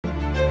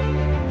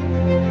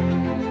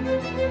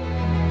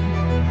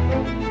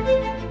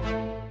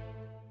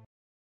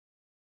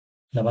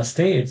Namaste,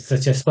 it's the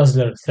Chess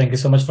Puzzler. Thank you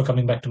so much for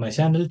coming back to my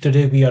channel.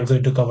 Today we are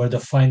going to cover the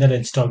final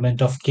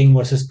installment of King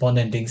versus Pawn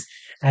endings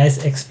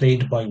as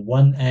explained by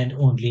one and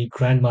only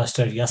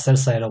Grandmaster Yasser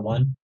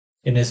Seirawan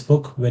in his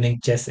book Winning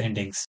Chess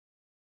Endings.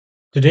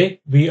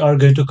 Today we are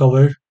going to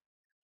cover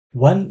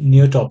one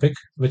new topic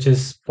which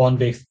is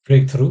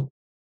breakthrough,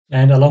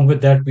 and along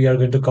with that we are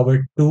going to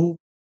cover two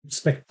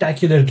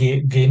spectacular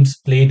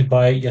games played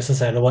by Yasser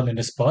Seirawan in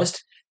his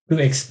past to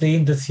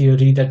explain the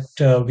theory that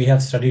we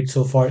have studied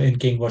so far in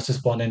King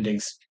versus Pawn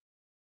endings.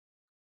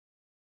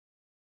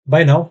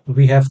 By now,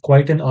 we have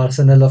quite an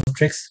arsenal of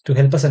tricks to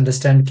help us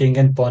understand king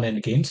and pawn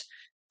endgames.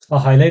 A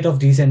highlight of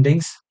these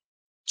endings,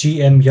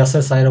 GM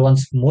Yasser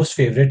Seirawan's most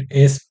favorite,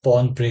 is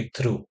pawn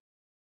breakthrough.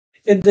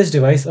 In this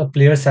device, a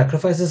player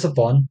sacrifices a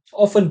pawn,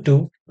 often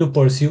two, to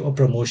pursue a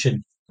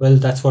promotion. Well,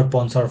 that's what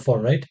pawns are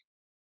for, right?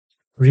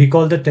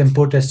 Recall the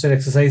tempo tester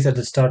exercise at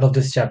the start of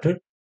this chapter.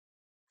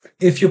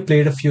 If you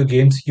played a few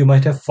games, you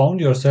might have found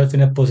yourself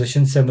in a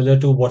position similar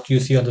to what you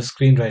see on the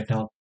screen right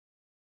now.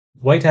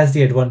 White has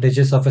the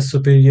advantages of a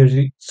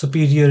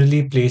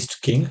superiorly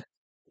placed king,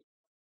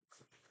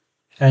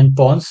 and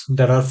pawns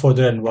that are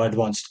further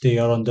advanced. They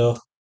are on the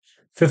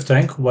fifth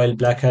rank, while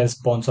black has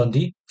pawns on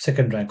the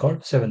second rank or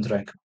seventh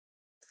rank.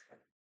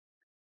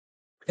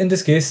 In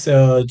this case,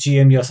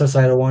 GM Yasser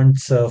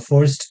Seirawan's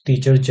first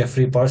teacher,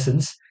 Jeffrey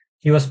Parsons,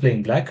 he was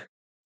playing black.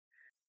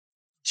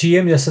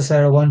 GM Yasser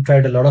Seirawan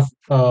tried a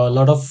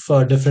lot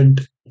of different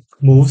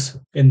moves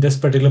in this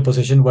particular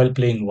position while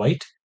playing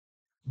white,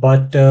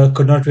 but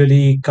could not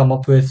really come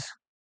up with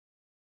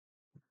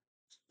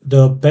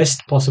the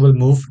best possible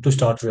move to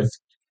start with.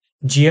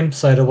 GM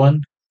Seirawan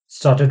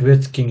started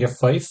with King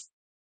F5,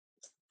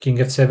 King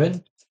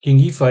F7, King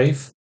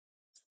E5,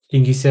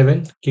 King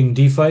E7, King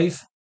D5,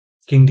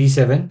 King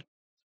D7,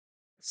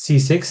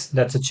 C6,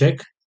 that's a check.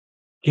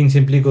 King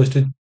simply goes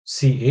to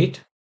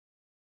C8,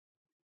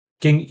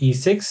 King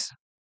E6,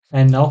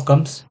 and now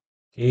comes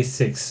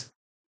A6.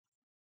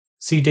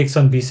 C takes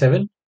on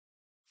B7.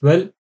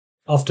 Well,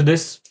 after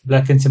this,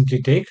 black can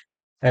simply take,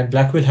 and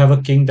black will have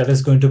a king that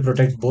is going to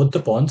protect both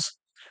the pawns,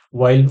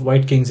 while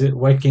white king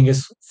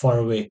is far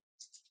away.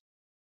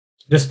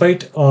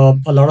 Despite a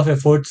lot of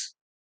efforts,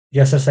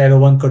 Yasser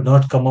Seirawan could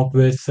not come up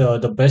with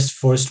the best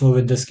first move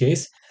in this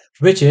case,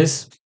 which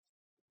is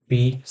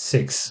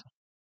B6.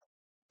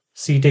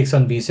 C takes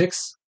on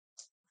B6,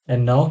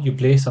 and now you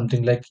play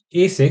something like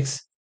A6,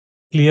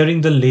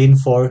 clearing the lane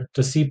for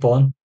the C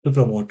pawn to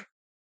promote.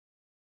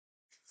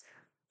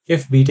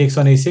 If B takes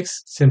on A6,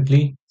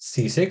 simply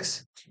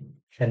C6,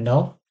 and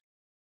now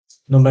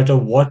no matter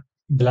what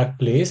black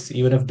plays,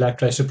 even if black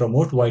tries to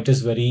promote, white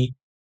is very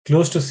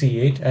close to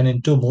C8, and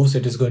in two moves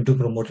it is going to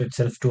promote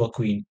itself to a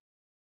queen.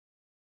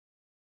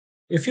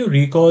 If you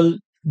recall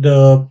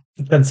the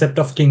concept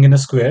of king in a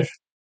square,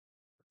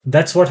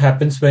 that's what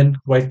happens when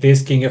white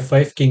plays king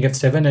f5, king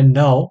f7, and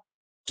now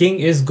king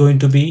is going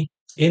to be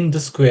in the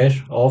square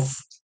of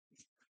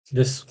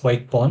this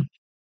white pawn.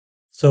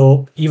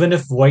 So even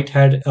if white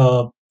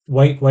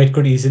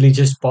could easily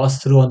just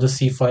pass through on the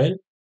c file,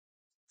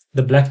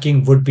 the black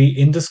king would be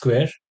in the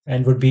square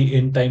and would be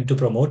in time to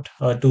promote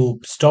to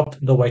stop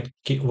the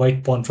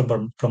white pawn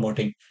from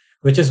promoting,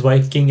 which is why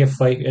king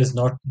f5 is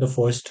not the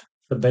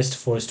best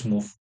first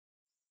move.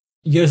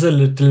 Here's a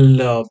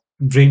little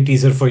brain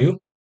teaser for you.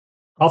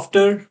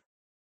 After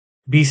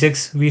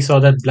b6, we saw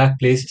that black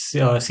plays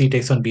c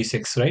takes on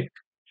b6, right?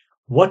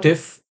 What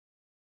if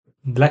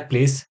black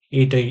plays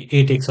a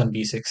takes on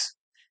b6?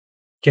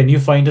 Can you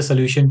find a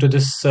solution to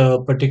this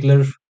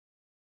particular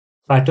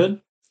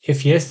pattern?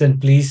 If yes, then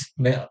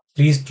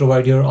please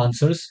provide your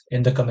answers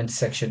in the comments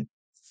section.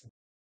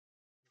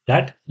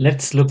 That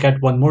let's look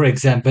at one more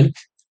example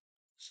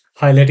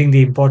highlighting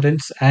the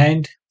importance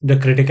and the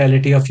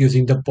criticality of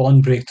using the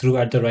pawn breakthrough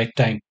at the right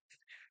time.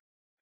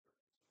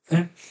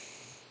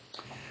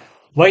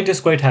 White is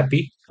quite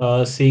happy,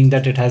 seeing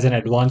that it has an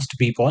advanced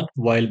b pawn,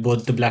 while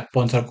both the black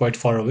pawns are quite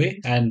far away,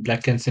 and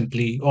black can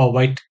simply, or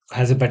white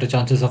has a better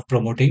chances of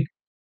promoting,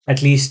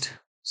 at least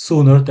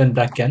sooner than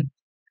black can.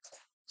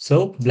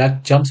 So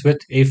black jumps with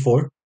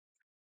a4,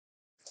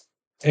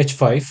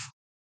 h5,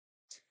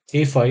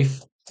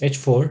 a5,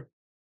 h4,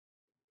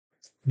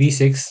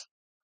 b6,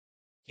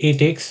 a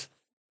takes.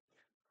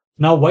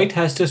 Now white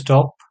has to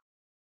stop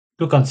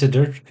to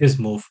consider his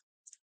move.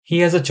 He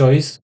has a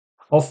choice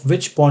of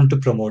which pawn to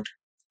promote.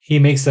 He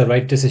makes the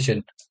right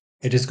decision.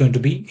 It is going to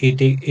be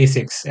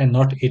a6 and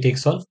not a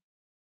takes on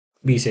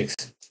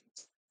b6.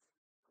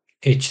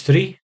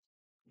 h3,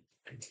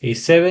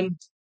 a7,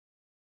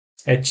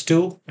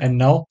 h2, and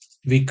now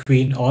we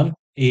queen on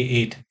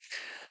a8.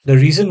 The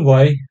reason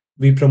why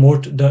we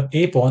promote the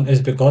a pawn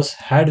is because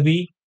had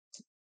we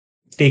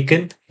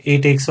taken a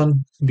takes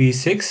on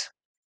b6,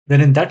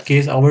 then in that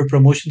case our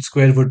promotion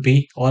square would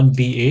be on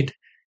b8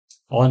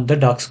 on the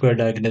dark square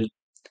diagonal,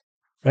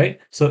 right?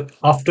 So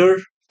after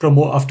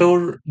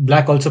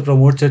black also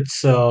promotes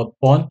its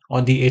pawn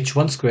on the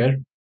h1 square,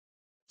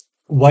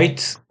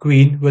 white's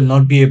queen will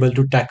not be able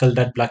to tackle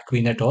that black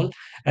queen at all,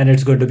 and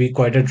it's going to be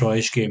quite a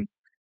drawish game.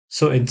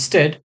 So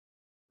instead,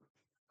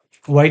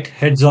 White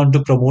heads on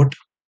to promote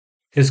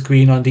his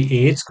queen on the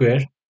a8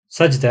 square,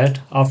 such that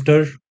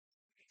after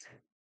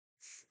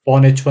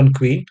pawn h1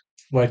 queen,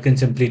 white can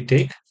simply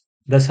take,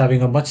 thus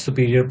having a much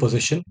superior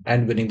position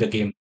and winning the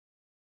game.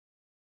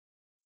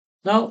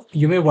 Now,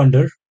 you may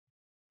wonder,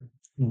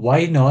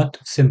 why not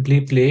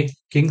simply play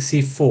king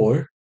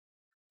c4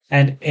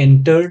 and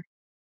enter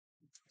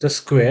the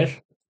square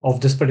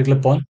of this particular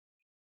pawn?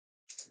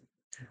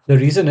 The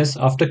reason is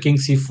after king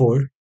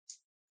c4,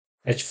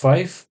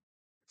 h5,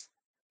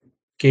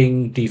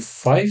 king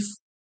d5,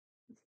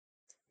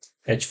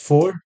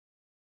 h4,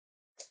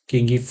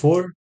 king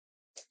e4,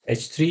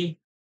 h3,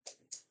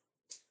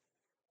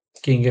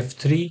 king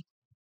f3,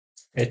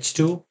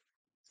 h2,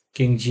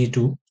 king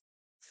g2.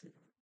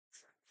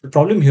 The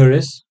problem here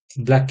is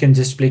black can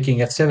just play king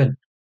f7,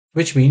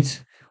 which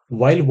means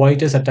while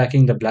white is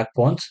attacking the black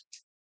pawns,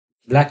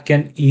 black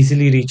can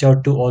easily reach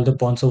out to all the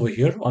pawns over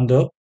here on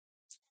the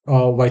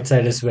white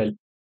side as well,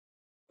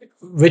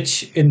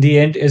 which in the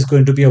end is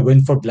going to be a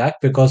win for black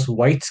because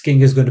white's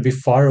king is going to be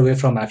far away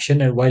from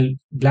action, and while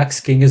black's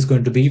king is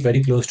going to be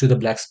very close to the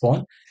black's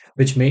pawn,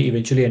 which may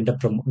eventually end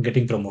up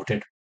getting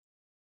promoted.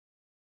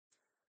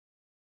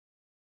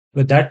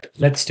 With that,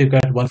 let's take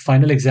out one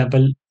final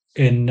example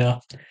in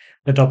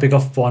the topic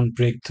of pawn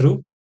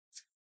breakthrough.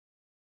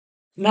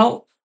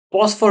 Now,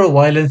 pause for a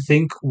while and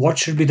think what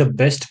should be the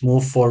best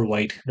move for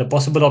white. The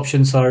possible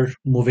options are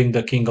moving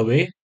the king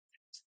away,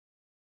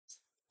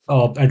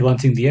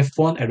 advancing the f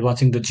pawn,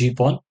 advancing the g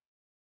pawn.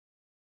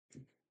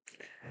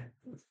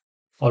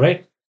 All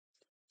right.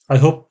 I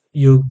hope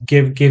you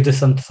gave this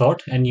some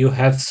thought and you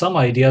have some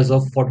ideas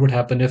of what would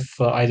happen if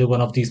either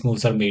one of these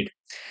moves are made.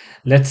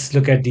 Let's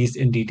look at these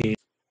in detail.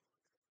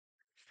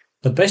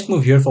 The best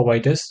move here for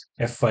white is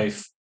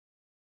f5.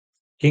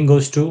 King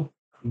goes to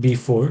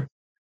b4.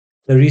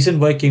 The reason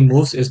why king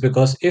moves is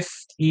because if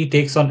e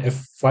takes on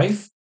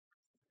f5,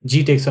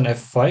 g takes on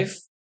f5,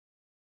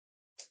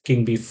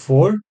 king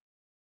b4,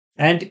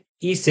 and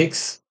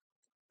e6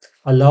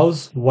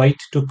 allows white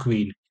to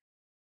queen,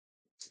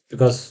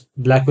 because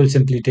black will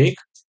simply take,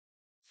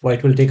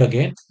 white will take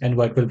again, and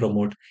white will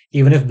promote.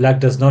 Even if black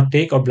does not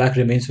take or black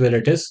remains where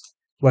it is,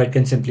 white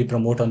can simply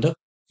promote on the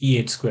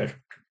e8 square.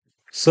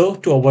 So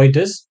to avoid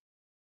this,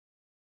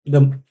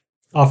 the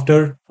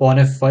after pawn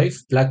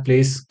f5, black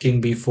plays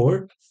king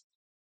b4,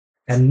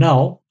 and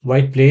now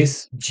white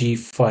plays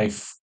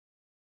g5.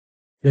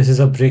 This is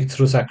a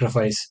breakthrough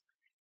sacrifice.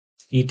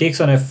 He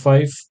takes on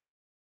f5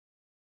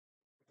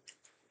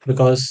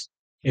 because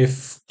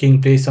if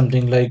king plays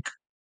something like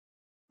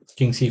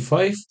king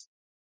c5,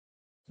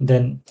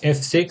 then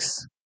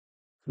f6,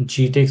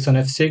 g takes on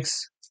f6,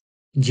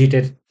 g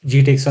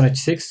takes on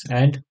h6,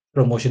 and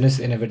promotion is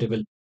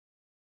inevitable.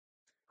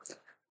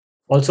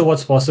 Also,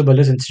 what's possible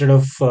is instead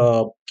of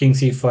king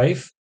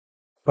c5,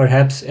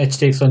 perhaps h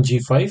takes on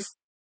g5,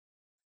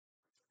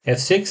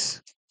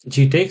 f6,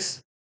 g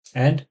takes,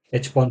 and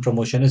h pawn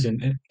promotion is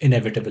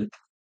inevitable.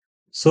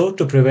 So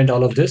to prevent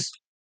all of this,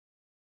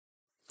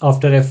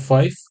 after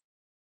f5,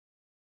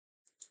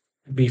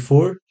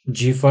 b4,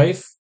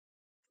 g5,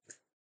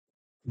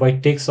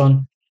 white takes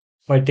on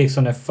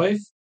f5,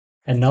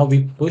 and now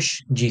we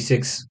push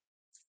g6.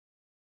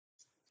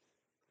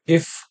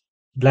 If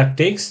black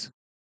takes,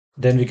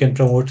 then we can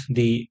promote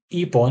the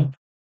e pawn.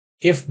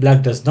 If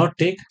black does not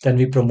take, then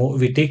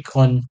we take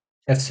on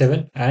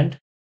f7 and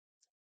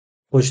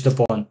push the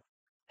pawn.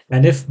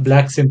 And if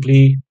black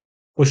simply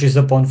pushes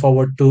the pawn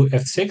forward to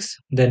f6,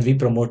 then we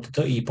promote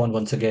the e pawn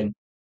once again.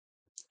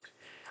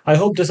 I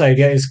hope this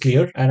idea is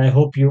clear, and I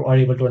hope you are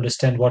able to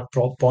understand what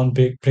pawn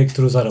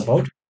breakthroughs are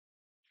about.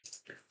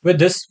 With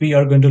this, we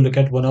are going to look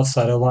at one of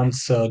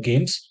Seirawan's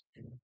games.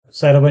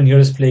 Seirawan here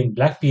is playing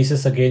black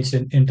pieces against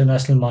an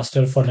international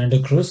master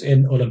Fernando Cruz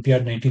in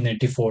Olympiad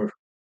 1994.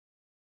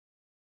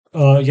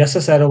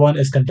 Yasser Seirawan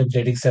is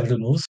contemplating several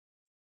moves.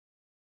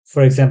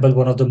 For example,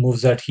 one of the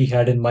moves that he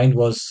had in mind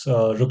was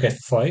rook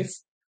f5.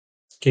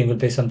 King will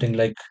play something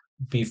like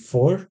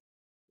b4,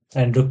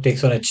 and rook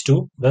takes on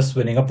h2, thus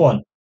winning a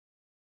pawn.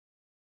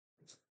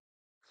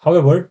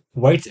 However,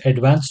 white's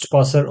advanced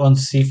passer on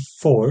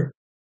c4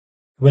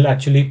 will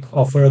actually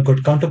offer a good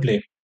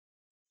counterplay.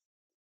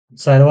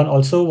 Seirawan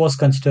also was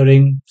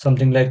considering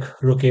something like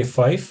rook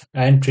a5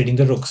 and trading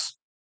the rooks.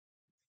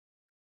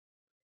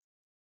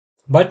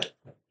 But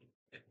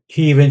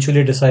he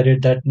eventually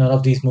decided that none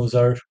of these moves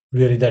are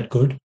really that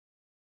good.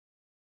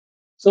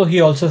 So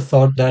he also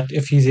thought that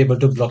if he's able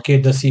to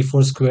blockade the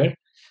c4 square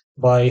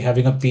by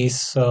having a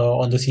piece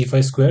on the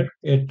c5 square,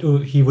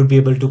 he would be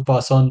able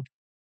to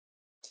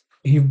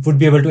he would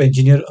be able to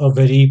engineer a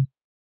very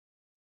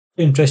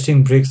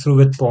interesting breakthrough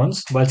with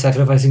pawns while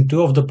sacrificing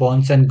two of the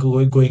pawns and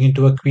going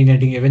into a queen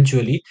ending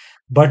eventually.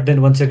 But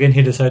then once again,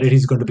 he decided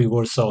he's going to be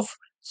worse off.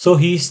 So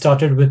he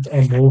started with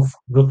a move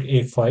rook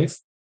a5.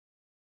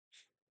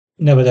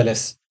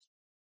 Nevertheless,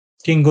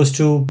 king goes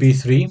to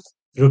b3,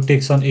 rook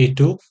takes on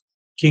a2,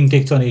 king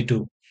takes on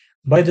a2.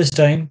 By this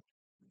time,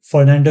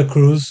 Fernando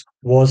Cruz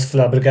was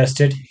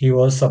flabbergasted. He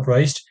was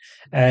surprised,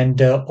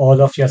 And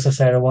all of Yasser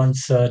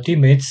Seirawan's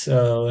teammates,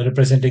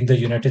 representing the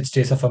United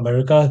States of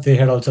America, they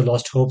had also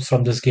lost hopes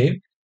from this game,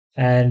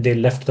 and they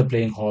left the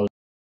playing hall.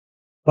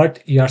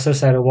 But Yasser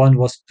Seirawan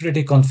was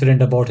pretty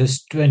confident about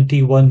his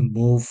 21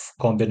 move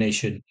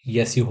combination.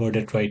 Yes, you heard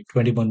it right,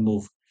 21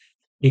 move.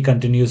 He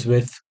continues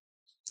with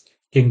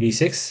King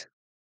d6,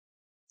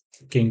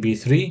 King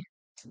b3,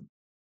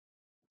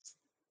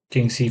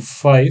 King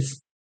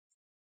c5,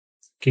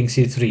 King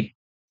c3.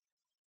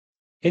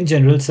 In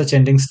general, such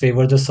endings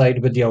favor the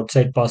side with the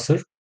outside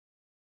passer.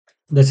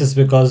 This is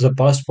because the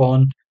passed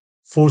pawn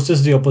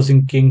forces the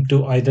opposing king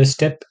to either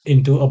step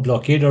into a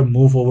blockade or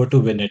move over to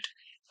win it.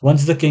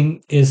 Once the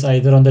king is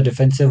either on the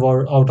defensive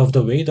or out of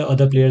the way, the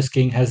other player's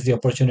king has the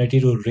opportunity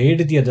to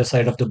raid the other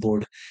side of the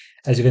board.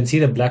 As you can see,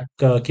 the black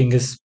king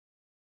is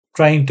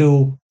trying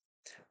to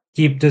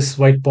keep this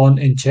white pawn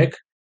in check.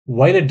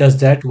 While it does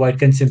that, white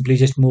can simply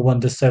just move on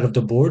this side of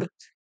the board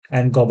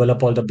and gobble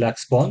up all the black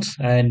pawns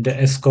and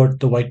escort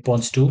the white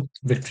pawns to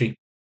victory.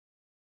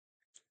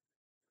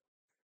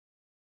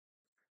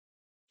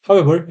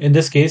 However, in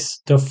this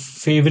case, the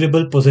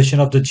favorable position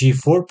of the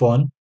g4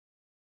 pawn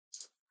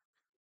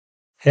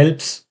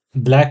helps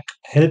black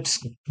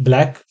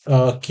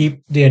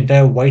keep the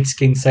entire white's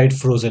king side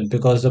frozen,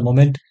 because the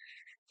moment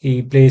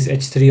he plays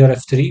h3 or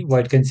f3,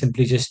 white can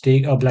simply just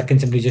take, black can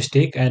simply just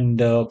take and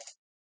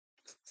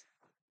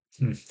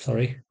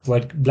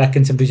white black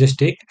can simply just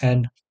take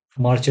and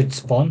march its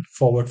pawn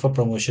forward for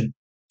promotion.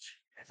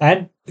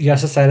 And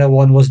Yasser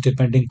Seirawan was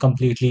depending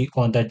completely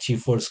on that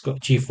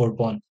g4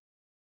 pawn.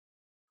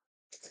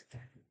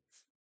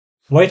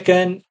 White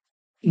can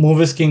move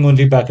his king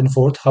only back and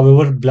forth.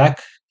 However,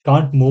 black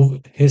can't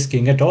move his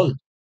king at all.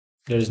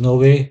 There is no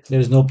way, there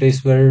is no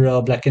place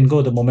where black can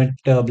go. The moment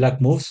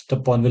black moves, the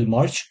pawn will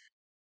march,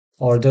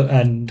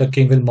 and the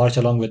king will march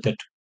along with it.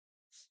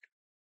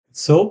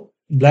 So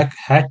black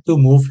had to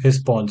move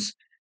his pawns.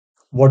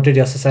 What did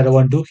Yasser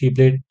Seirawan do? He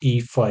played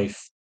e5,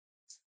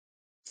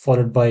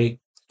 followed by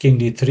king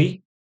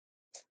d3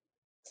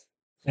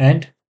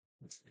 and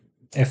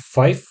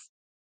f5,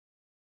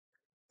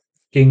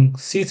 king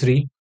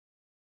c3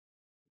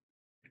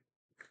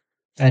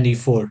 and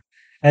e4.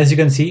 As you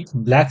can see,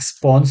 black's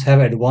pawns have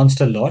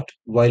advanced a lot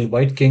while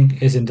white king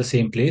is in the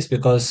same place,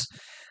 because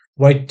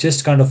white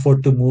just can't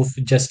afford to move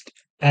just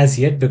as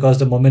yet, because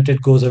the moment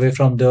it goes away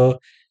from the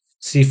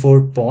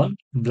c4 pawn,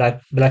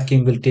 black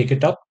king will take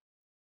it up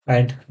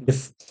and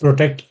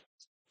protect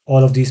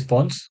all of these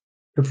pawns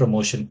to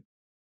promotion.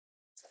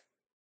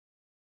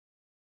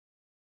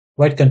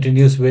 White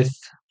continues with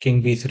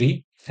king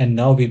b3, and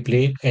now we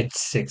play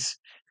h6.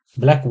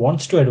 Black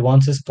wants to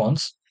advance his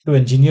pawns to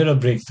engineer a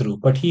breakthrough,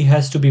 but he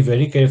has to be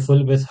very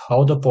careful with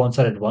how the pawns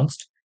are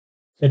advanced.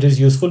 It is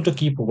useful to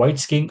keep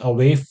white's king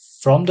away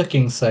from the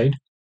king's side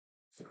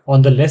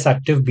on the less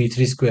active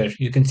b3 square.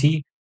 You can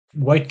see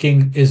white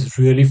king is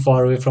really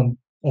far away from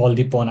all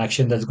the pawn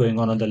action that's going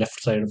on the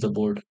left side of the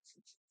board.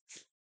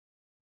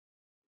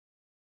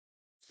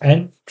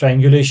 And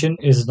triangulation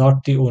is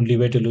not the only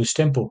way to lose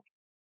tempo.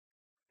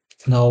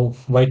 Now,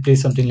 white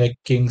plays something like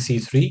king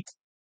c3,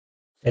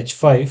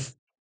 h5,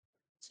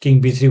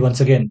 king b3 once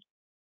again.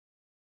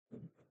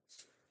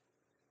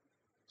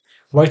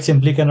 White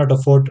simply cannot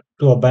afford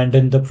to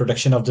abandon the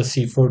protection of the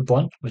c4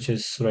 pawn, which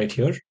is right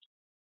here.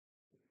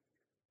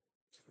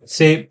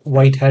 Say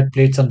white had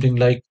played something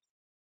like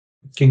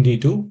king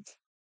d2,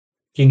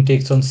 king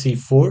takes on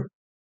c4,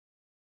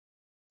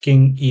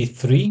 king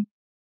e3,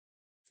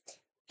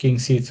 king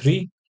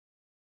c3,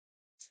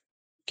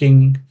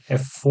 king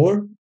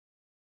f4,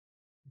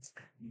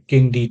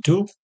 king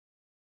d2,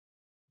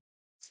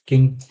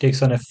 king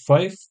takes on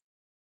f5,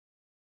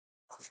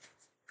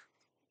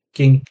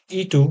 king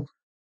e2,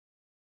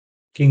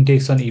 king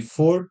takes on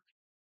e4,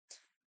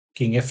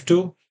 king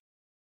f2,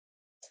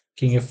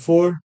 king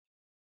f4,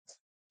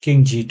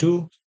 king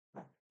g2,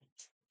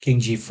 king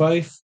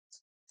g5,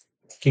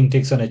 king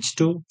takes on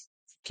h2,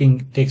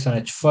 king takes on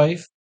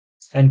h5,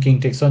 and king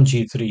takes on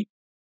g3.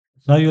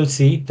 Now you'll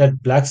see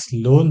that black's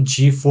lone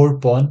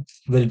g4 pawn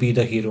will be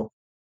the hero.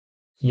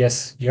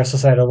 Yes, Yasser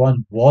Seirawan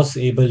was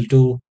able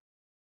to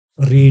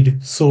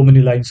read so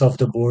many lines of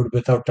the board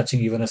without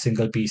touching even a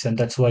single piece, and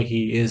that's why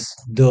he is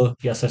the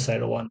Yasser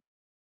Seirawan.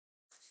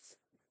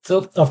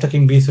 So after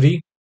king b3,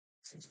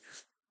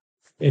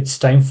 it's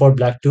time for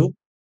black to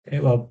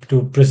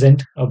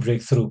present a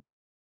breakthrough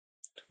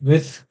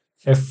with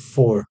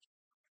f4.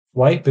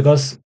 Why?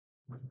 Because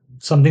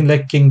something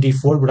like king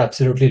d4 would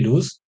absolutely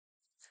lose.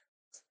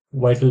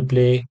 White will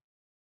play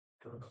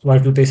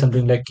white will play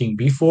something like king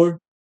b4,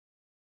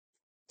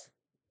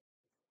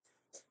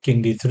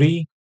 king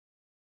d3,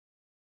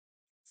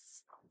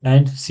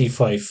 and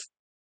c5.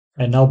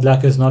 And now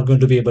black is not going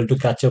to be able to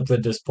catch up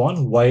with this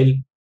pawn while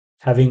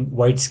having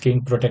white's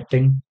king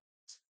protecting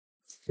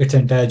its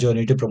entire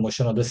journey to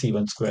promotion of the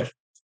c1 square.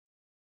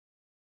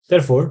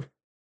 Therefore,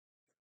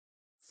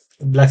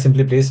 black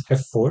simply plays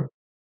f4,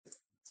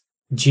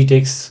 g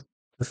takes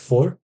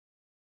f4.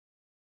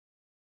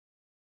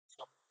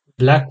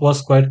 Black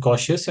was quite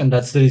cautious, and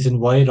that's the reason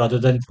why, rather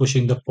than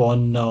pushing the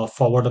pawn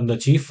forward on the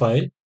g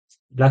file,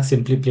 Black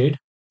simply played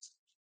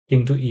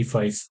king to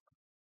e5.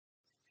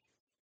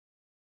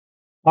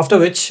 After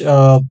which,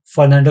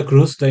 Fernando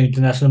Cruz, the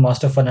international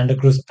master Fernando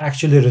Cruz,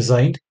 actually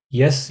resigned.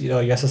 Yes,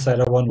 Yasser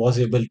Seirawan was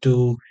able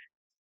to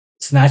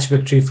snatch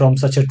victory from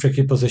such a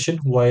tricky position,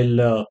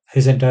 while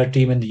his entire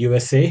team in the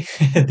USA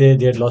they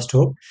had lost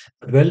hope.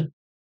 Well,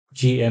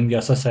 GM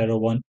Yasser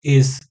Seirawan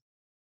is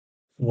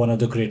one of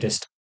the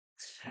greatest.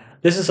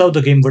 This is how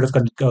the game would have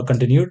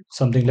continued.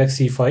 Something like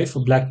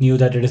c5. Black knew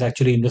that it is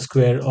actually in the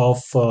square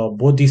of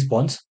both these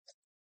pawns,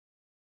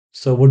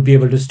 so would be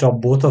able to stop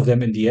both of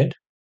them in the end.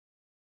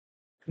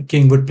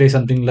 King would play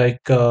something like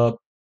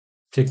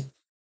take,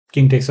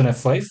 king takes on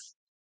f5,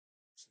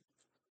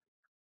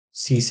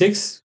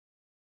 c6,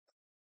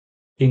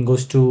 king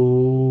goes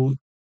to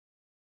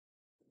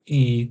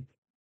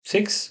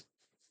e6,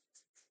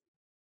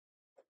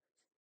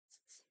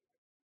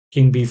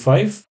 king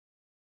b5.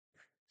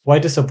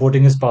 White is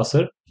supporting his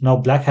passer. Now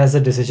black has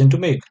a decision to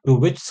make. To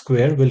which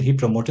square will he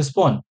promote his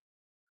pawn?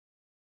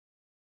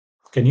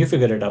 Can you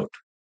figure it out?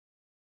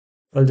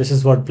 Well, this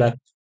is what black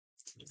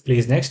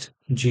plays next.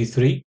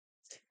 g3,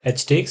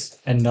 h takes,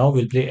 and now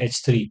we'll play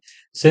h3.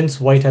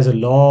 Since white has a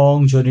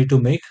long journey to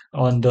make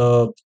on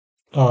the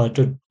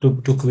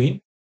to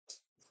queen,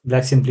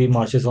 black simply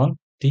marches on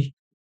the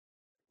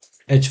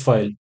h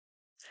file.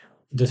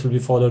 This will be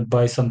followed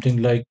by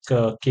something like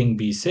king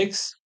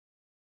b6,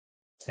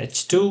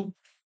 h2,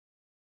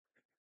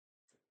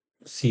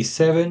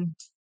 c7,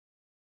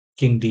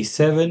 king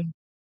d7,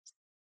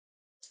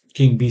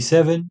 king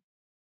b7,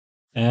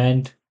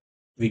 and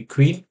we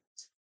queen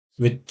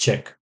with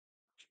check.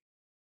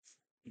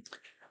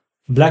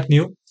 Black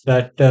knew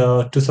that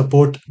to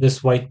support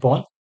this white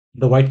pawn,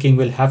 the white king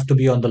will have to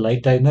be on the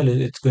light diagonal.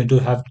 It's going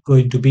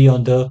to be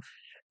on the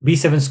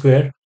b7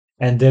 square,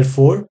 and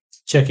therefore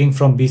checking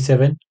from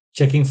h1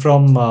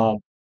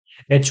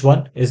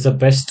 is the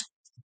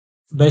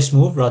best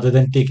move rather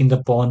than taking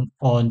the pawn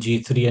on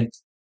g3 and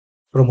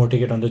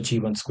promoting it on the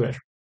g1 square.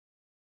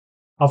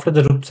 After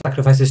the rook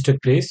sacrifices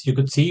took place, you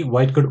could see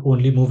white could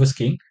only move his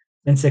king.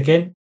 And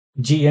second,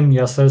 GM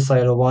Yasser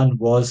Seirawan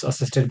was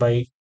assisted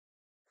by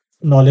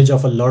knowledge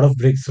of a lot of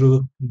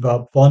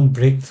pawn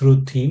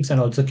breakthrough themes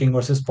and also king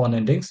versus pawn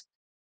endings.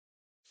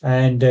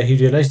 And he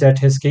realized that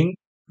his king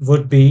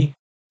would be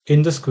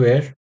in the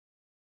square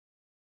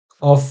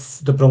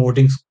of the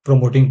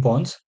promoting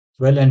pawns.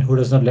 Well, and who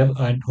does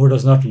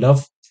not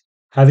love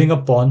having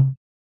a pawn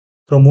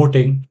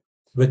promoting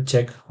with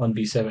check on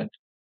b7.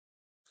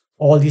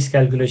 All these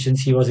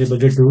calculations he was able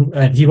to do,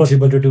 and he was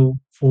able to do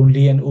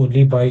only and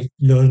only by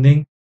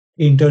learning,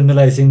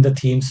 internalizing the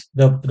themes,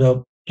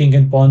 the king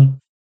and pawn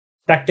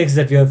tactics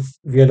that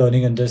we are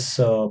learning in this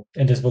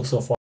book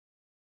so far.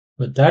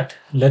 With that,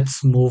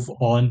 let's move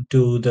on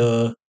to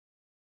the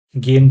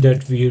game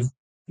that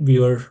we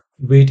were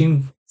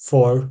waiting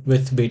for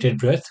with bated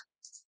breath.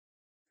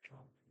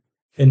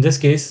 In this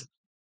case,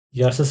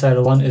 Yasser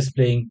Seirawan is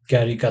playing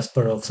Garry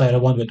Kasparov.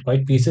 Seirawan with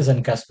white pieces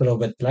and Kasparov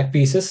with black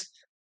pieces.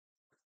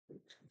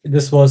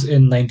 This was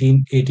in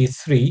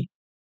 1983,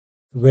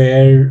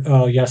 where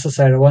Yasser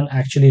Seirawan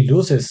actually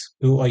loses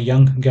to a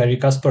young Garry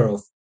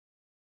Kasparov.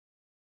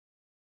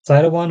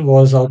 Seirawan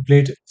was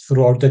outplayed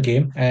throughout the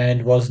game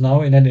and was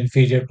now in an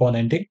inferior pawn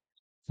ending.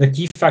 The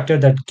key factor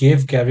that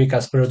gave Garry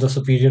Kasparov the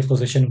superior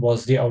position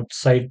was the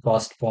outside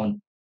passed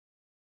pawn.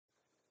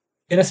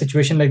 In a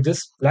situation like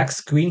this,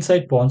 black's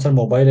queenside pawns are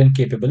mobile and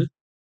capable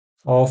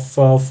of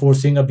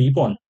forcing a b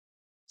pawn,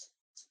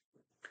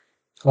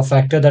 a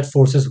factor that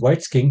forces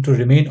white's king to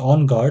remain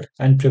on guard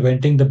and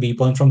preventing the b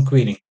pawn from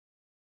queening.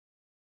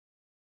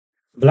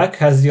 Black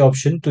has the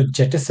option to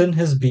jettison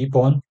his b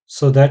pawn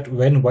so that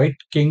when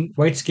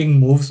white's king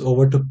moves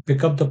over to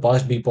pick up the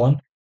passed b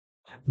pawn,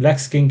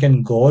 black's king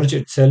can gorge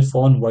itself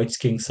on white's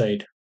king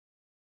side.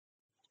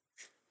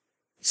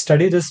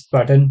 Study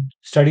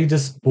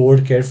this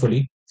board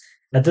carefully.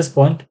 At this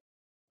point,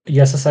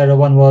 Yasser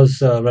Seirawan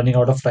was running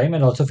out of time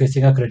and also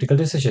facing a critical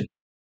decision.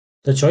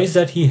 The choice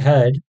that he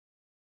had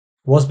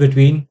was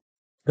between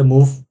the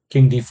move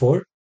king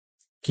d4,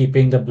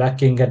 keeping the black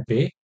king at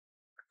bay,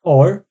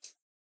 or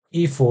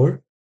e4,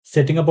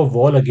 setting up a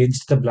wall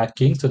against the black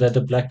king so that the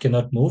black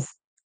cannot move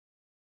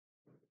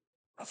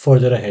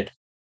further ahead.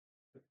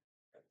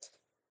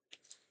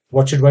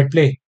 What should white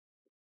play?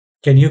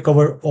 Can you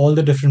cover all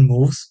the different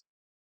moves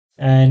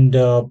and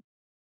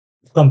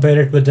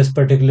compare it with this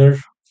particular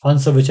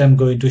answer which I'm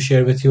going to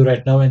share with you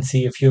right now and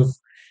see if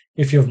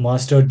you've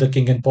mastered the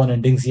king and pawn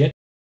endings yet?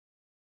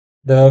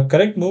 The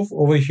correct move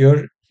over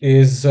here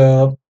is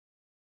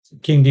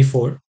king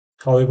d4.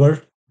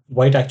 However,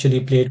 white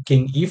actually played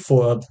king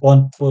e4,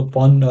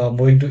 pawn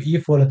moving to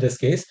e4 in this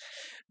case,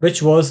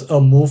 which was a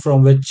move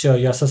from which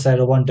Yasser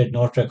Seirawan did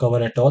not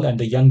recover at all, and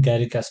the young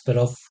Garry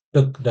Kasparov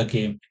took the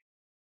game.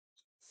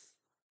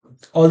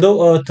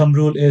 Although a thumb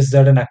rule is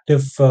that an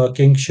active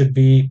king should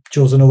be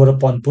chosen over a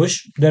pawn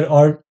push, there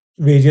are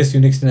various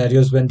unique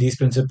scenarios when these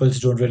principles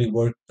don't really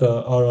work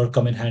or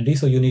come in handy.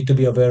 So you need to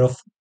be aware of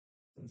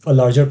a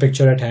larger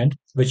picture at hand,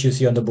 which you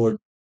see on the board.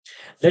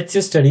 Let's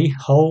just study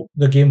how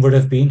the game would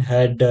have been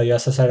had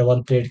Yasser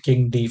Seirawan played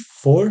king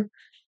d4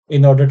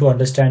 in order to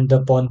understand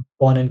the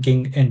pawn and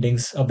king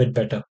endings a bit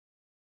better.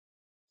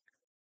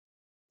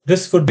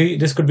 This could be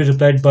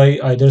replied by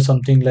either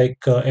something like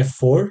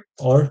f4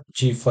 or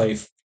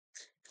g5.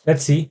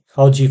 Let's see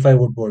how g5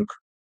 would work.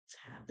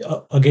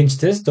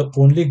 Against this, the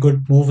only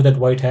good move that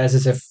white has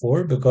is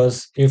f4,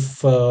 because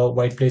if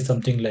white plays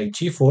something like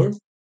g4,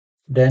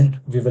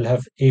 then we will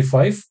have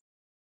a5,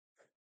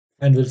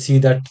 and we'll see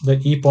that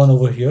the e pawn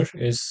over here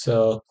is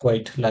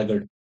quite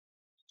laggard.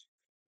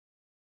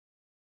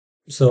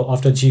 So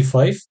after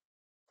g5,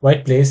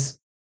 white plays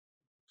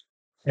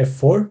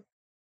f4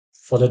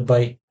 followed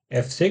by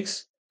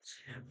f6.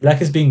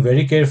 Black is being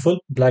very careful.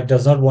 Black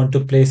does not want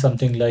to play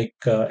something like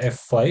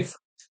f5,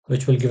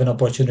 which will give an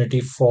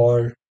opportunity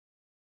for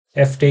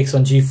f takes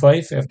on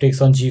g5, f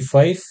takes on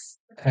g5,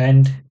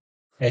 and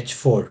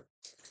h4,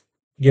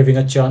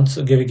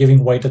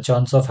 giving white a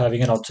chance of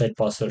having an outside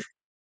passer.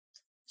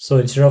 So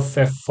instead of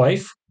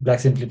f5, black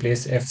simply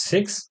plays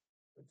f6,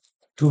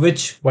 to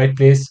which white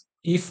plays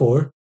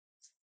e4,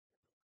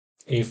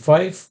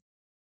 a5,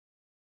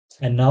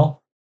 and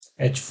now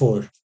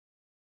h4.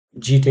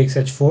 G takes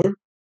h4.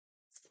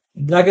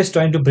 Black is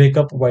trying to break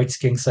up white's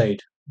king side.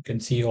 You can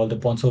see all the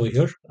pawns over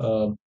here.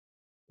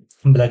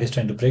 Black is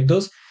trying to break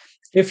those.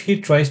 If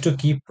he tries to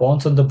keep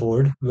pawns on the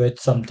board with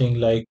something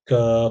like,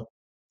 say,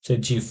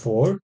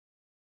 g4,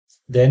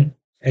 then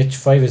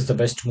h5 is the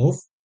best move.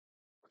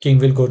 King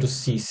will go to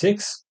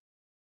c6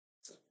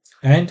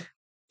 and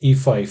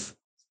e5.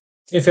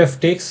 If f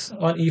takes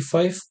on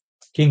e5,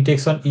 king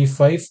takes on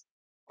e5,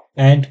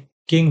 and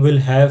king will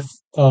have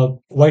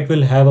white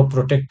will have a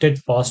protected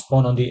passed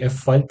pawn on the f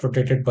file,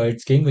 protected by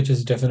its king, which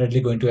is definitely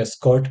going to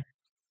escort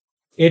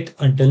it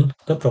until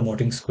the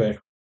promoting square.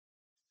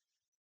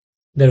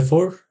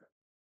 Therefore,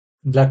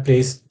 black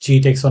plays g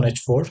takes on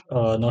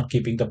h4, not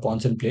keeping the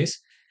pawns in place,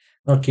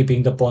 not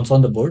keeping the pawns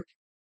on the board,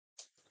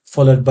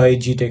 followed by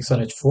g takes on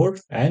h4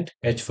 and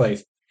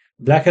h5.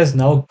 Black has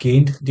now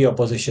gained the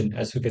opposition,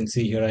 as you can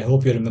see here. I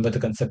hope you remember the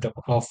concept of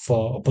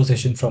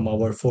opposition from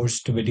our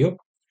first video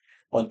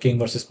on king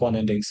versus pawn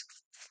endings.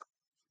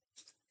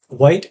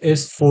 White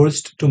is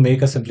forced to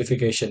make a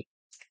simplification.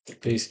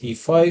 It plays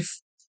e5,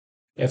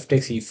 f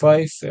takes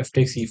e5, f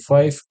takes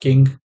e5,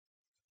 king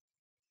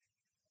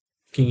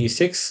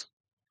e6,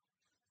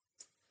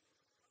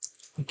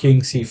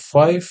 king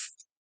c5,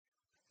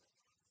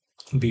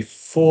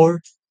 b4,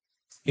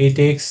 a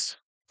takes,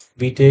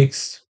 b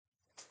takes,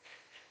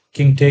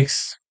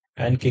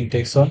 and king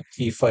takes on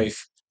e5.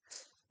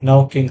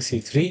 Now king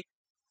c3,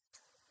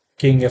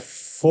 king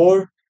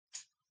f4,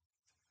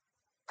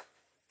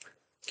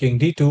 king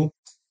d2,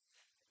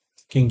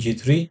 king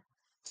g3,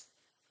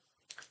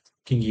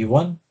 king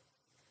e1,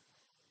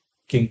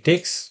 king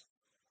takes,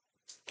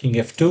 king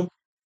f2.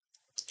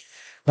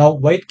 Now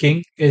white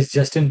king is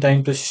just in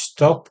time to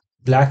stop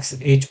black's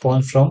h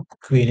pawn from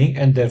queening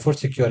and therefore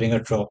securing a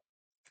draw.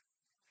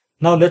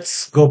 Now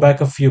let's go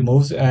back a few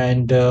moves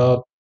and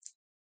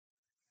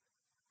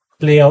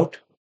play out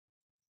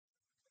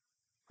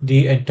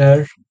the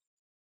entire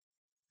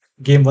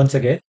game once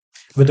again,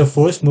 with the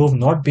first move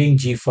not being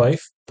g5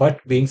 but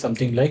being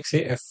something like,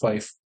 say,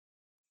 f5.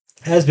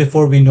 As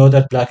before, we know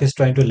that black is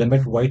trying to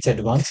limit white's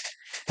advance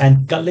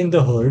and culling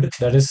the herd,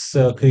 that is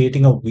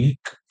creating a weak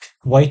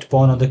white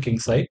pawn on the king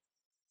side.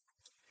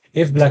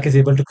 If black is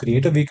able to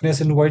create a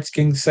weakness in white's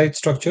king side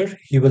structure,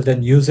 he will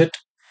then use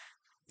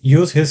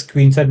his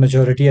queenside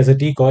majority as a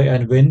decoy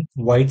and win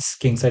white's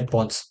kingside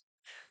pawns.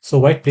 So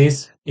white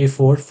plays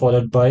a4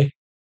 followed by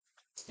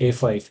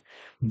a5.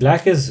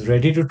 Black is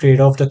ready to trade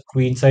off the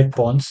queenside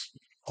pawns,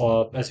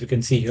 as you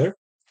can see here,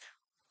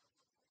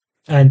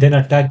 and then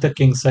attack the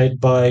kingside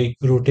by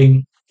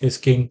routing his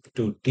king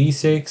to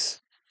d6,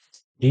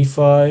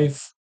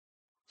 d5.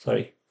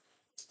 Sorry,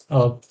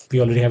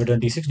 we already have it on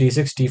d6,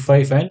 d6,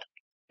 d5, and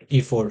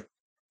e4.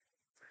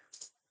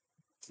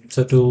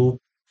 So to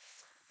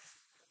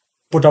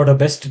put out a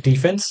best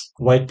defense,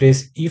 white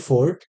plays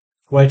e4.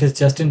 White is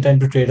just in time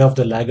to trade off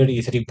the laggard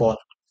e3 pawn.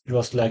 It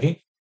was lagging,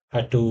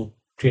 had to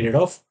trade it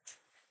off.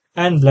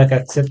 And black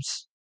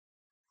accepts,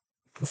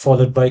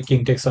 followed by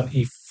king takes on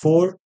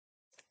e4,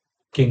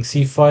 king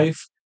c5,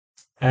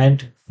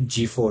 and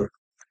g4.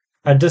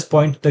 At this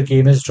point, the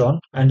game is drawn,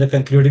 and the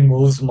concluding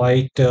moves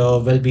might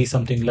well be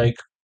something like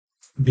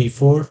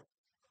b4,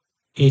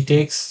 a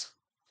takes,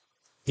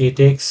 a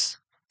takes,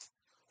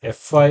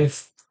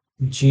 f5,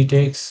 g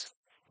takes,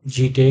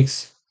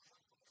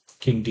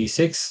 king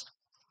d6,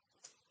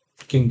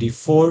 king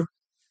d4,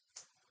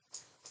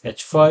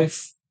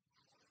 h5,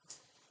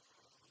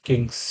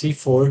 king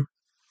c4,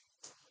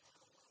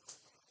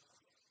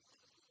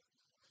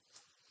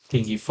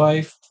 king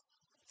e5,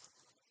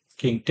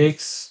 king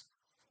takes,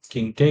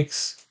 king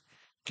takes,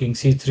 king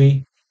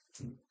c3,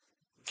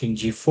 king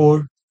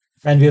g4,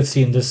 and we have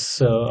seen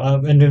this,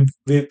 and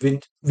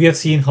we have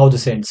seen how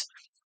this ends.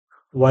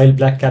 While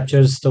black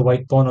captures the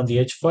white pawn on the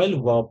h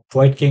file,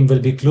 white king will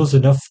be close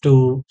enough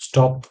to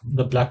stop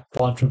the black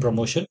pawn from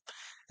promotion,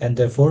 and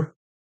therefore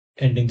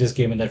ending this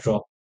game in a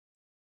draw.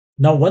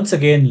 Now, once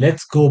again,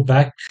 let's go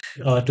back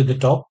to the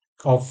top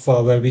of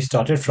where we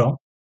started from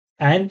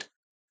and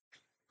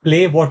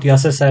play what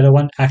Yasser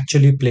Seirawan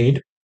actually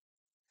played.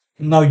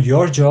 Now,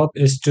 your job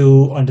is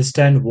to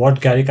understand what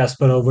Garry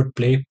Kasparov would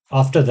play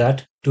after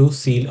that to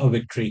seal a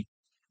victory.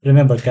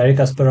 Remember, Garry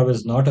Kasparov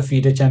is not a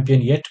FIDE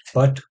champion yet,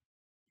 but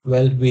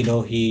well, we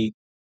know he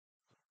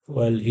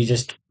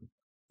just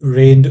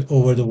reigned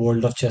over the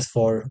world of chess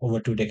for over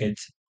 2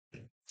 decades.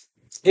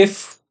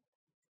 If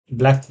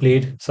Black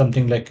played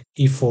something like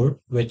e4,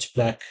 which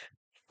Black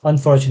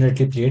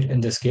unfortunately played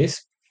in this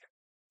case,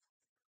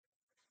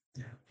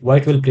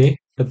 White will play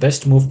the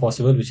best move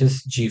possible, which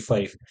is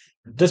g5.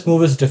 This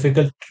move is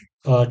difficult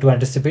to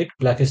anticipate.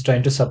 Black is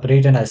trying to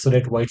separate and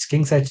isolate White's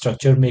kingside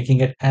structure,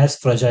 making it as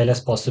fragile as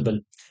possible.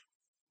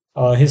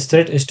 His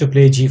threat is to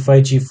play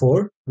g5,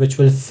 g4, which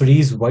will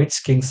freeze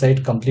White's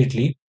kingside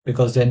completely,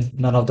 because then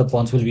none of the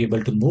pawns will be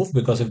able to move,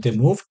 because if they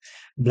move,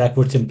 Black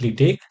would simply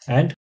take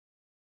and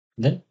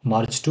then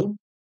march to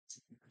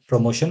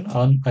promotion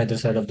on either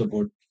side of the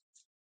board.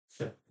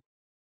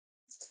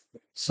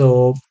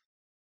 So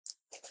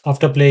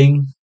after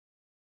playing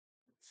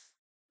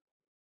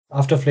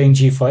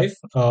g5,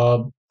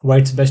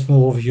 White's best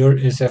move over here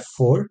is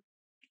f4.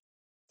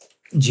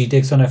 G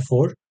takes on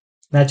f4.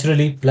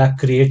 Naturally, Black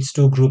creates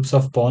two groups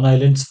of pawn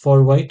islands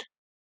for White.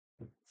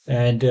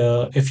 And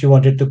if you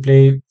wanted to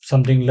play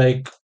something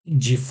like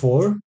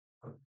g4,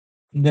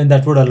 then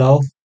that would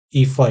allow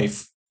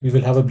e5. We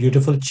will have a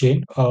beautiful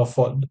chain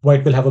for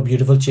White will have a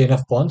beautiful chain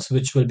of pawns,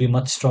 which will be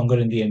much stronger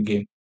in the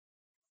endgame.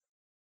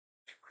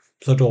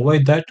 So to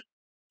avoid that,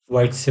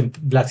 Black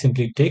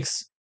simply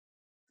takes,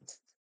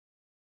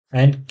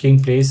 and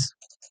King plays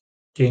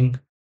King.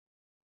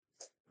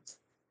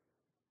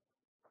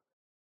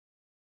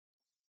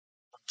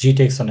 G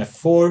takes on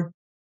f4,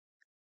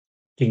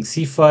 King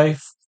c5.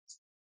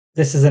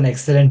 This is an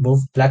excellent move.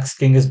 Black's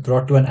king is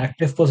brought to an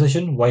active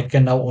position. White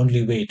can now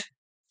only wait.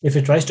 If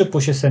he tries to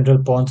push his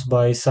central pawns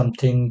by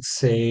something,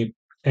 say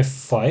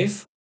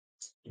f5,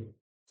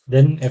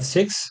 then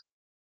f6,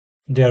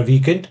 they are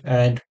weakened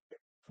and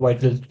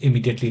White will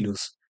immediately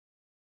lose.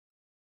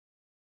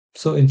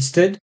 So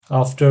instead,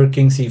 after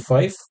king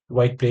c5,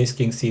 White plays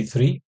king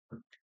c3,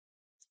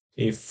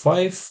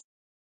 a5,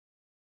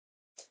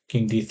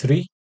 king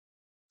d3.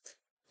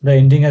 The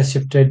ending has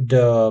shifted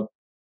to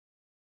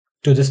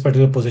this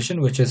particular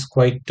position, which is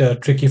quite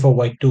tricky for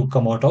White to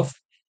come out of.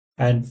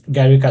 And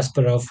Garry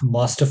Kasparov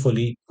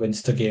masterfully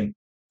wins the game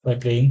by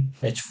playing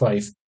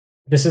h5.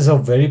 This is a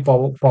very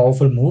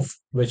powerful move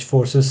which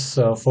forces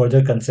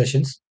further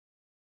concessions.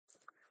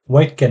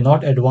 White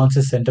cannot advance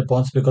his center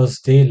pawns because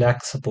they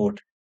lack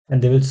support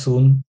and they will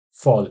soon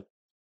fall.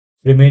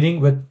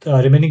 Remaining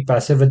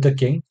passive with the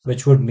king,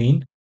 which would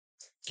mean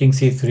king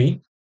c3,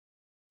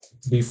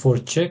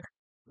 b4 check,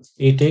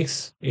 a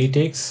takes,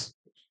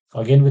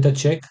 again with a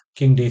check,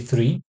 king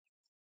d3,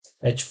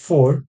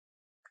 h4,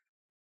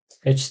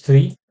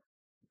 h3,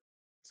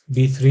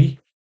 b3,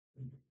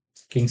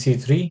 king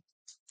c3,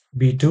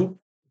 b2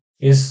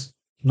 is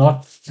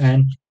not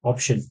an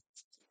option.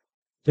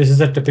 This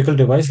is a typical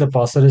device. The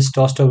passer is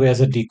tossed away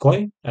as a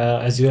decoy.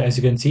 As you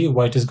can see,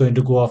 White is going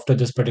to go after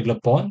this particular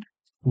pawn,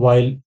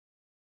 while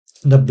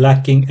the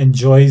Black king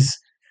enjoys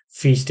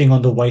feasting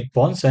on the white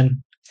pawns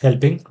and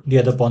helping the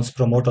other pawns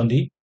promote on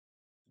the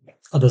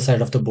other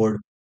side of the board.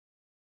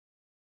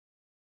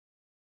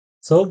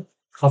 So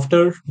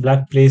after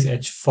Black plays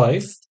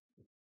h5,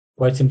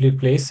 White simply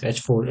plays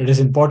h4. It is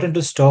important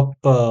to stop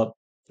the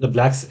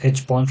Black's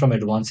h pawn from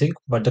advancing,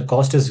 but the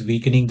cost is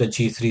weakening the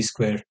g3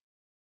 square.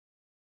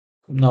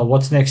 Now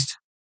what's next?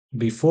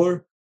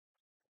 b4,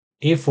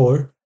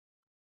 a4.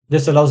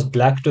 This allows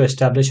Black to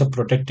establish a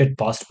protected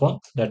passed pawn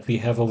that we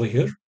have over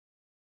here.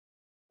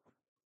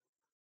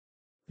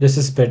 This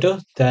is better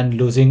than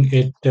losing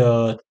it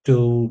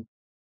to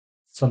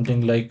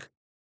something like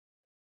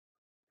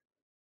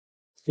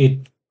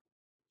it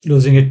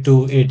losing it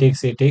to a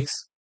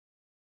takes.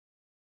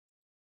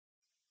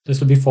 This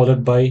will be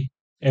followed by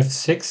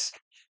f6.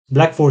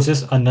 Black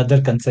forces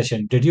another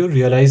concession. Did you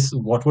realize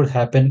what would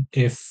happen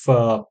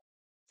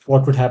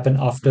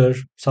after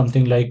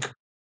something like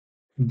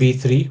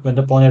b3 when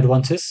the pawn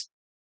advances?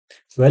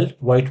 Well,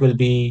 White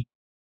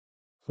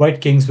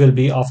kings will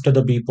be after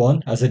the b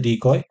pawn as a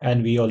decoy,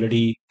 and we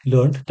already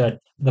learned that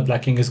the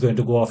black king is going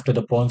to go after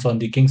the pawns on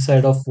the king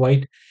side of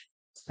White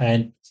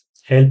and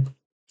help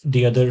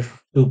the other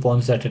two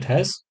pawns that it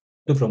has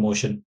to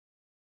promotion.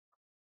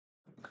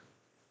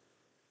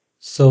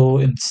 So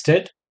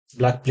instead,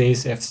 Black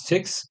plays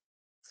f6,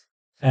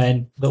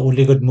 and the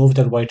only good move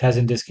that White has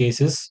in this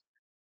case is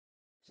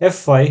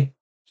f5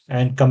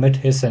 and commit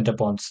his center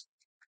pawns.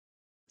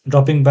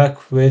 Dropping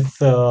back with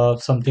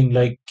something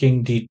like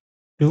king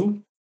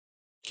d2,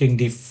 king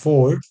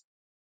d4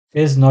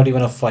 is not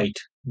even a fight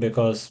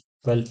because,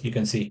 well, you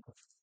can see.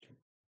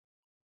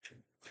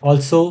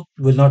 Also,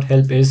 will not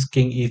help is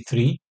king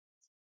e3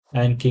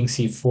 and king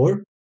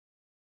c4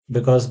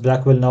 because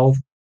Black will now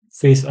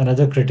face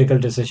another critical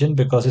decision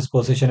because his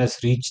position has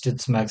reached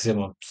its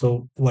maximum.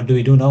 So, what do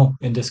we do now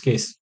in this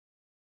case?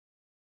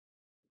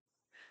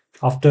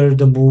 After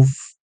the move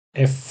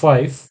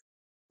f5,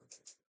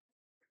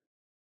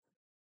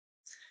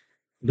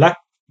 black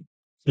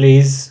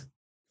plays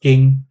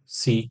king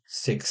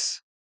c6.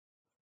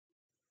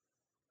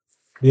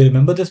 Do you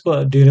remember this?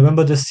 Do you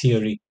remember this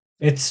theory?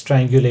 It's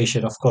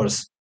triangulation, of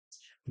course.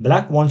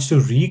 Black wants to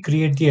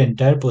recreate the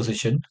entire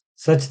position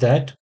such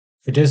that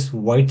it is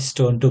white's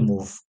turn to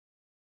move.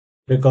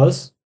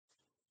 Because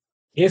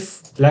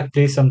if black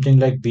plays something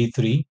like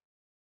b3,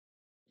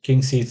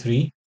 king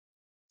c3,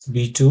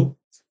 b2,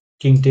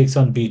 king takes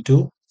on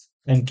b2,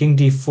 and king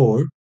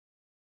d4,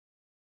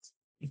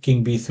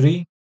 king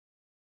b3,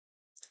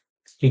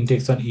 king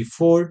takes on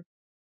e4,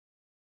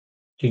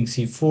 king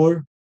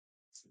c4,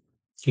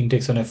 king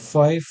takes on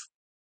f5,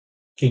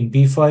 king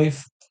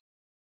b5,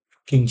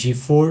 king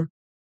g4,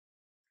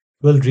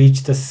 will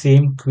reach the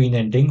same queen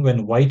ending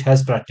when white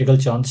has practical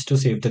chance to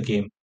save the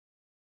game.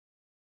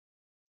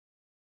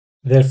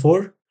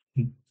 Therefore,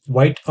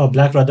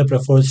 black rather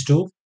prefers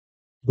to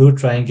do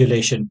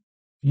triangulation.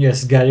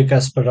 Yes, Garry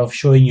Kasparov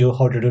showing you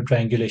how to do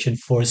triangulation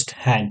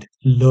firsthand.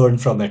 Learn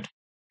from it.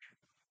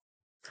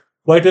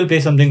 White will play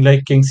something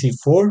like king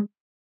c4,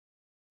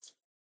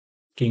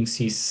 king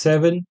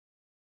c7,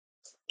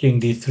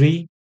 king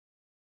d3,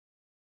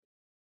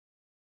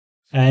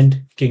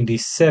 and king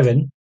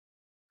d7.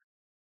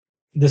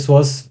 This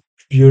was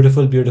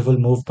beautiful, beautiful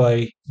move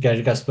by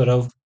Garry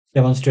Kasparov,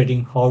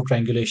 demonstrating how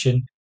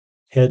triangulation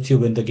helps you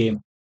win the game.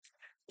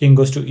 King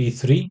goes to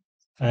e3,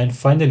 and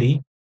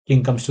finally,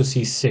 king comes to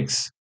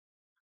c6.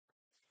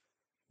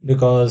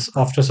 Because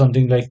after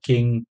something like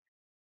king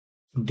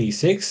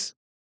d6,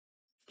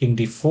 king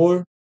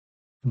d4,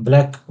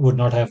 black would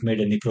not have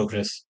made any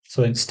progress.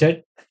 So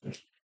instead,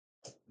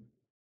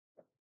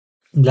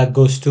 black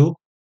goes to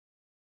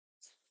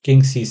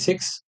king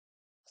c6,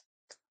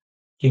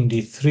 king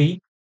d3,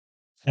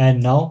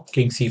 and now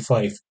king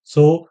c5.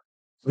 So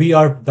we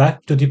are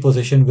back to the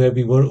position where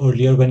we were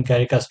earlier when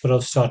Garry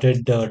Kasparov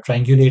started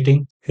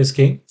triangulating his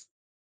king.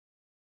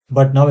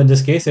 But now in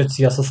this case, it's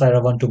Yasser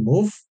Seirawan to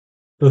move,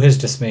 to his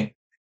dismay.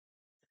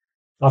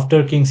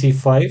 After king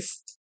c5,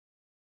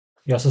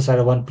 Yasser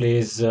Seirawan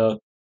plays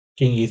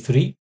king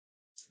e3,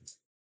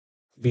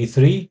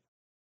 b3,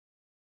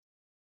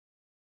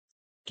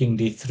 king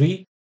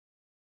d3,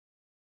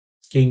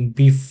 king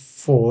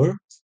b4.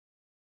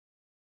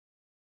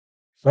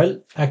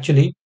 Well,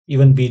 actually,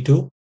 even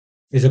b2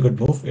 is a good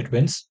move, it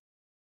wins.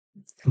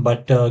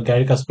 But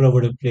Garry Kasparov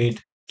would have played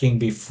king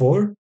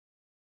b4,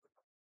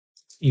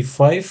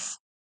 e5,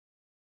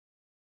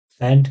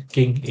 and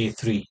king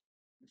a3.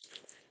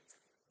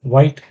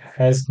 White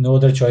has no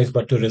other choice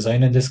but to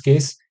resign in this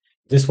case.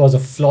 This was a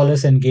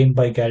flawless endgame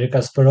by Garry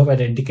Kasparov, an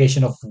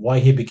indication of why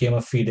he became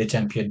a FIDE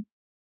champion.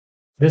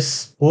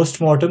 This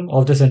post-mortem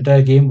of this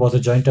entire game was a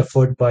joint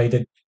effort by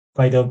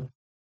the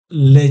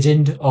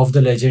legend of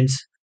the legends,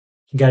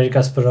 Garry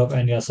Kasparov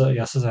and Yasser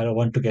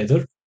Seirawan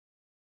together.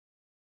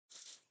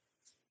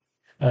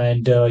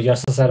 And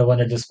Yasser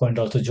Seirawan at this point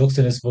also jokes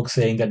in his book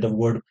saying that the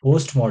word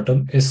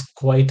post-mortem is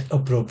quite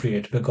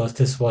appropriate because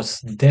this was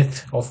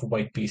death of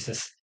white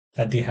pieces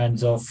at the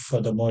hands of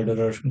the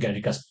murderer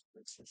Garry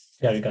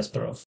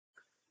Kasparov.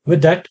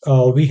 With that,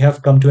 we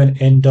have come to an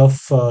end of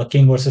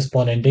King versus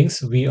Pawn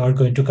endings. We are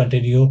going to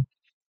continue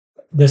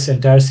this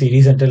entire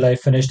series until I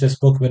finish this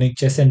book, Winning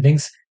Chess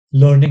Endings,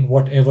 learning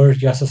whatever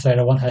Yasser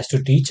Seirawan has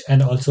to teach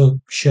and also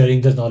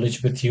sharing the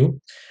knowledge with you.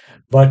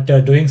 But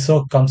doing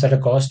so comes at a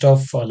cost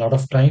of a lot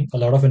of time, a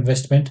lot of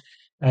investment,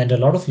 and a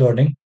lot of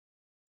learning.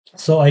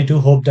 So I do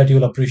hope that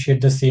you'll appreciate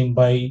the same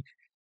by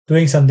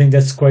doing something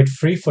that's quite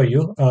free for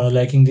you,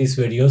 liking these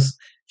videos,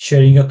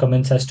 sharing your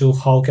comments as to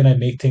how can I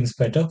make things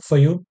better for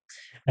you,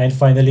 and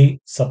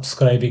finally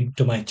subscribing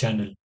to my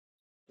channel.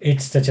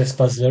 It's the Chess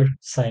Puzzler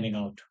signing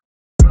out.